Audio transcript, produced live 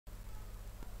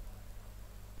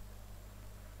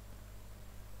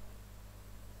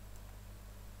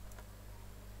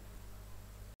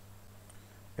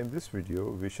In this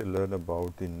video, we shall learn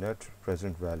about the net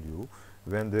present value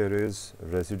when there is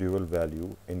residual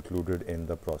value included in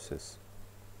the process.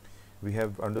 We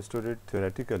have understood it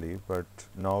theoretically, but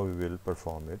now we will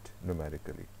perform it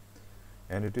numerically.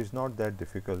 And it is not that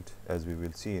difficult, as we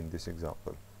will see in this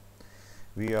example.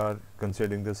 We are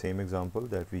considering the same example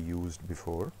that we used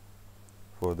before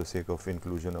for the sake of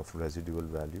inclusion of residual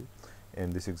value,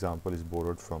 and this example is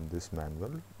borrowed from this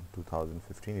manual. In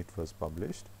 2015 it was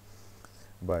published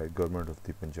by Government of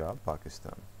the Punjab,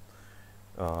 Pakistan.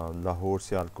 Lahore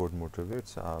Sialkot motorway,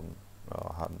 it's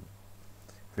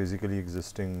physically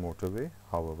existing motorway,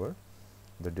 however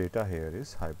the data here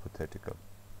is hypothetical.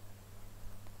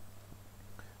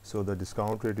 So the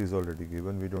discount rate is already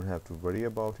given, we don't have to worry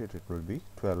about it, it will be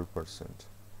 12%.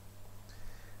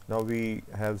 Now we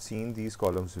have seen these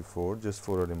columns before. Just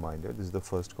for a reminder, this is the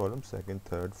first column, second,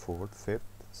 third, fourth, fifth,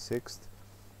 sixth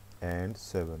and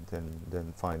seventh, and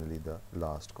then finally the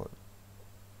last column.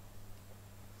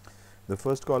 The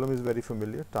first column is very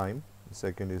familiar, time. The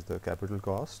second is the capital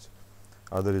cost,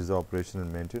 other is the operation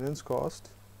and maintenance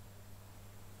cost.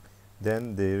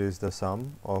 Then there is the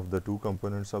sum of the two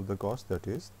components of the cost, that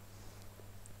is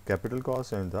capital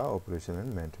cost and the operation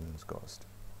and maintenance cost.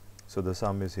 So the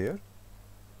sum is here,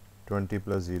 20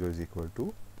 plus 0 is equal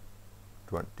to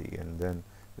 20, and then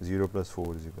 0 plus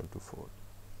 4 is equal to 4.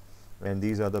 And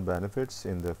these are the benefits.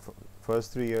 In the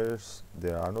first 3 years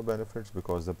there are no benefits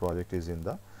because the project is in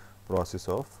the process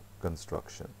of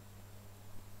construction,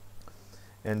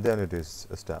 and then it is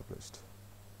established.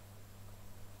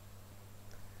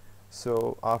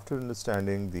 So after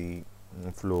understanding the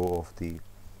flow of the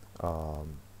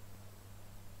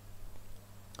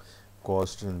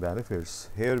cost and benefits,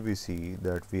 here we see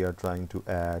that we are trying to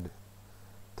add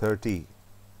 30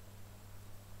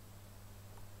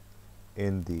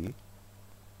 in the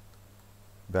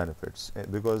benefits,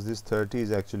 because this 30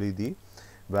 is actually the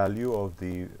value of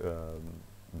the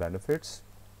benefits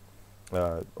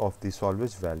of the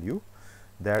salvage value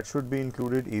that should be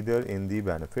included either in the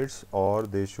benefits or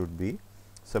they should be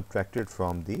subtracted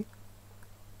from the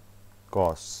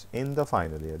costs in the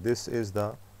final year. This is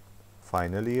the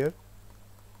final year.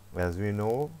 As we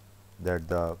know that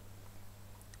the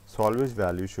salvage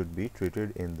value should be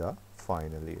treated in the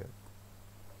final year.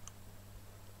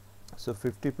 So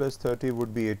 50 plus 30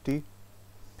 would be 80,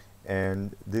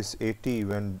 and this 80,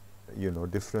 when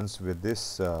difference with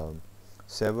this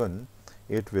 7,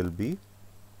 it will be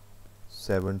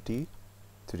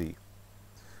 73.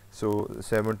 So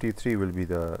 73 will be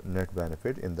the net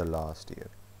benefit in the last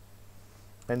year.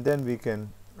 And then we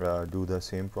can do the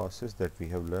same process that we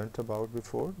have learnt about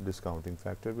before. Discounting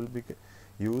factor will be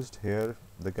used here.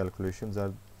 The calculations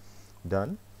are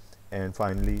done, and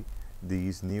finally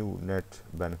these new net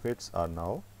benefits are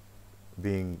now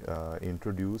being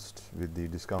introduced with the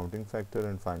discounting factor,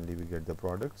 and finally we get the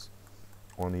products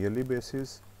on a yearly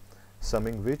basis,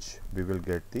 summing which we will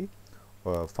get the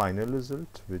final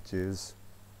result, which is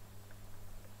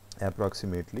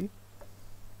approximately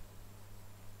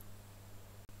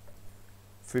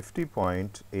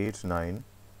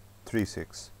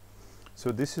 50.8936.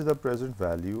 So this is the present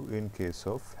value in case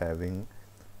of having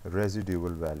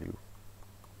residual value.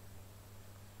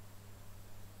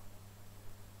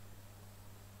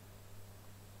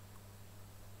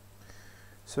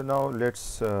 So now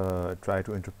let's try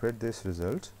to interpret this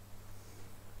result.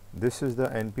 This is the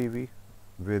NPV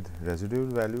with residual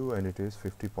value, and it is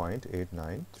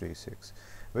 50.8936,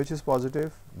 which is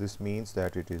positive. This means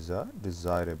that it is a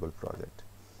desirable project.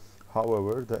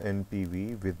 However, the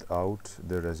NPV without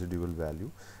the residual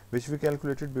value, which we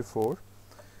calculated before,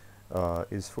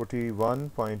 is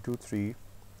 $41.23,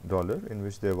 in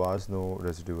which there was no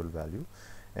residual value,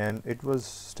 and it was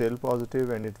still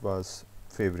positive and it was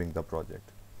favoring the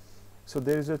project. So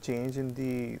there is a change in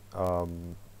the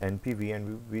NPV,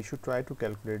 and we should try to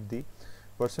calculate the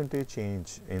percentage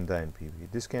change in the NPV.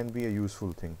 This can be a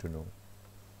useful thing to know.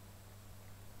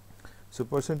 So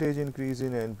percentage increase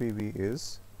in NPV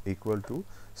is equal to,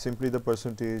 simply the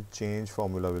percentage change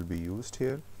formula will be used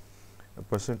here. A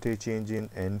percentage change in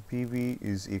NPV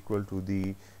is equal to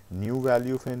the new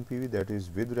value of NPV, that is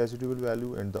with residual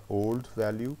value, and the old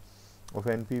value of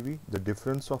NPV, the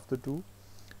difference of the two,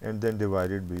 and then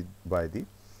divided by the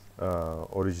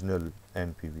original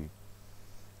NPV,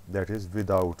 that is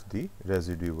without the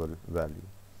residual value,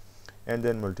 and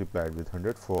then multiplied with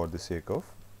 100 for the sake of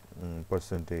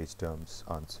percentage terms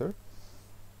answer.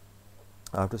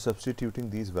 After substituting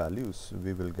these values,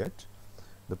 we will get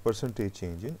the percentage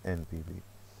change in NPV,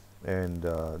 and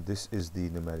this is the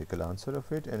numerical answer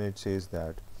of it, and it says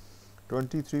that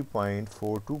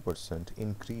 23.42%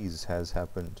 increase has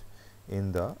happened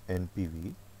in the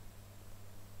NPV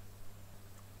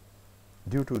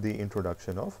due to the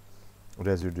introduction of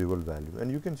residual value,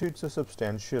 and you can see it's a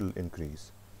substantial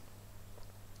increase.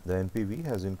 The NPV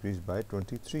has increased by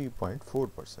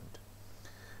 23.4%.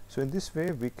 So in this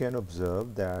way we can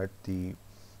observe that the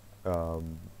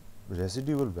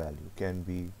residual value can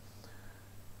be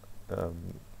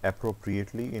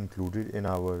appropriately included in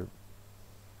our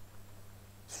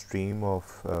stream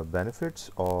of benefits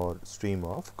or stream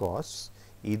of costs.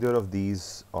 Either of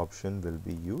these option will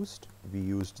be used. We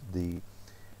used the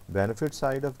benefit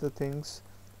side of the things,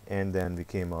 and then we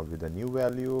came out with a new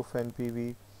value of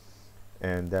NPV,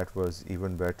 and that was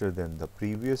even better than the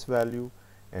previous value.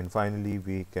 And finally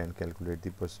we can calculate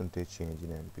the percentage change in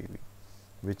NPV,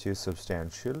 which is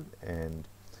substantial, and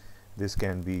this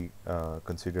can be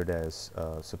considered as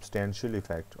a substantial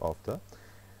effect of the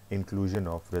inclusion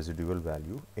of residual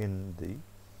value in the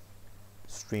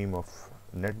stream of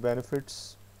net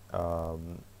benefits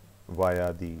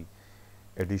via the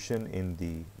addition in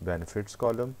the benefits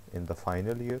column in the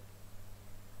final year.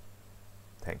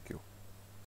 Thank you.